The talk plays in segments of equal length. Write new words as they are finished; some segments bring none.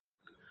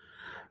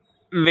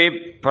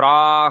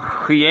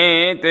विप्राह्येते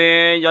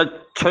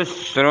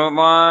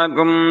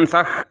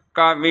यच्छुश्रुमगुंसः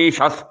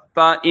कविशस्त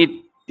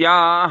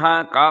इत्याह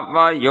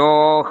कवयो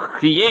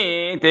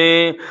ह्येते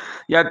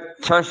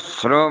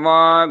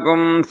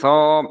यच्छुश्रुमगुंसो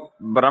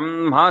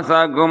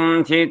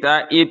ब्रह्मसगुंसित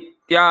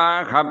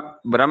इत्याह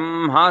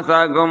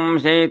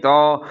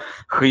ब्रह्मसगुंसितो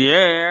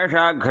ह्येष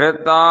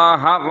घृता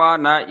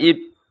हवन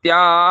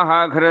इत्याह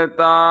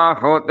घृता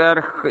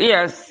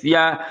हुतिर्ह्यस्य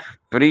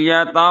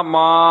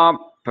प्रियतमा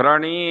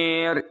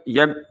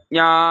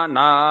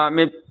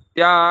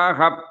प्रणीर्यज्ञानामित्याह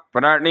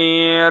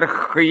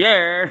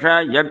प्रणीर्ह्येष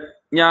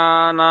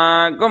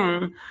यज्ञानागुं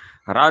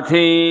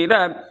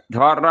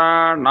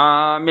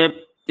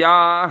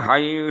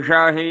रथिरध्वराणामित्याहैष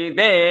हि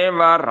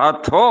देवरथोऽतूर्तो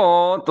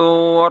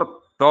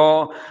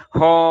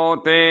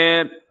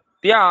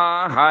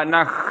होतेत्याह न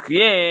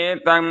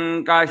ह्येतं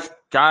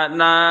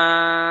कश्चन।